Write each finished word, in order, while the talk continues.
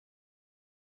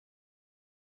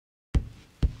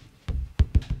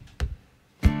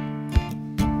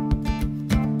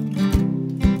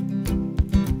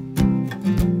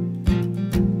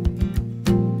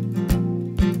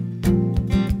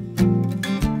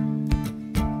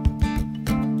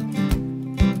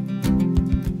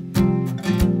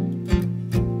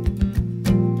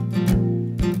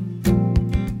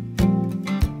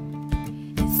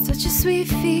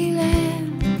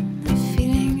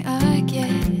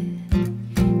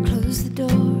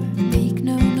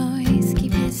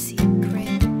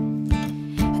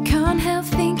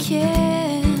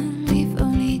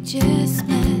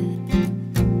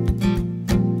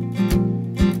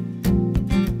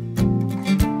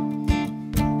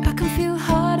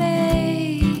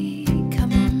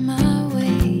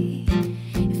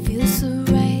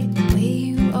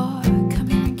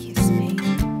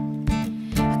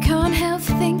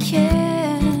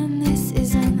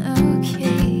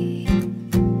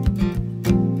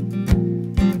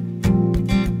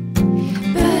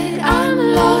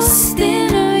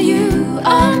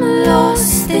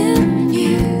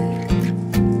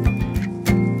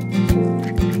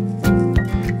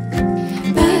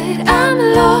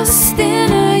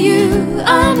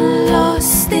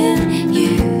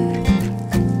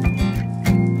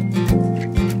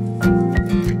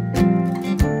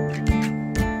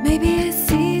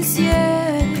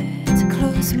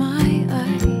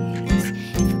eyes.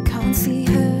 If I can't see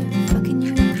her fucking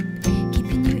you up,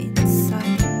 keeping you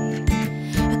inside,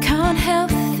 I can't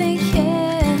help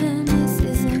thinking this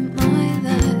isn't my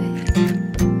life.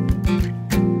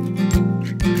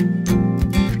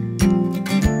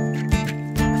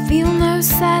 I feel no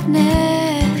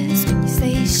sadness when you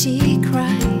say she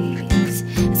cries.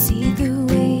 I see the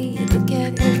way you look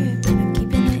at her, but I'm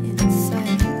keeping it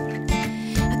inside.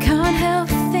 I can't help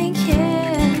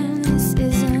thinking this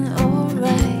isn't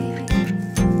alright.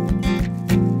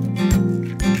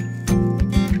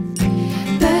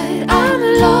 But I'm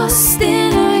lost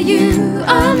in you,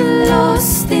 I'm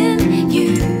lost in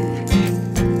you.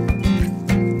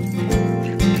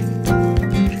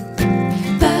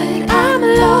 But I'm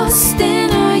lost in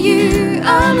you,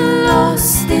 I'm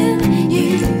lost in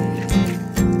you.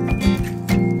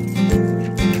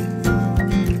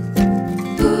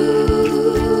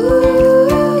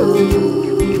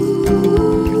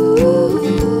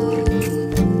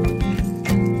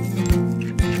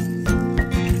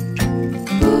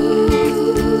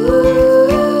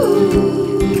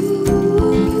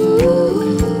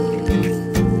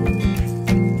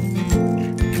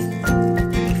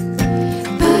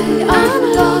 But I'm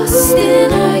lost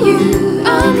in you.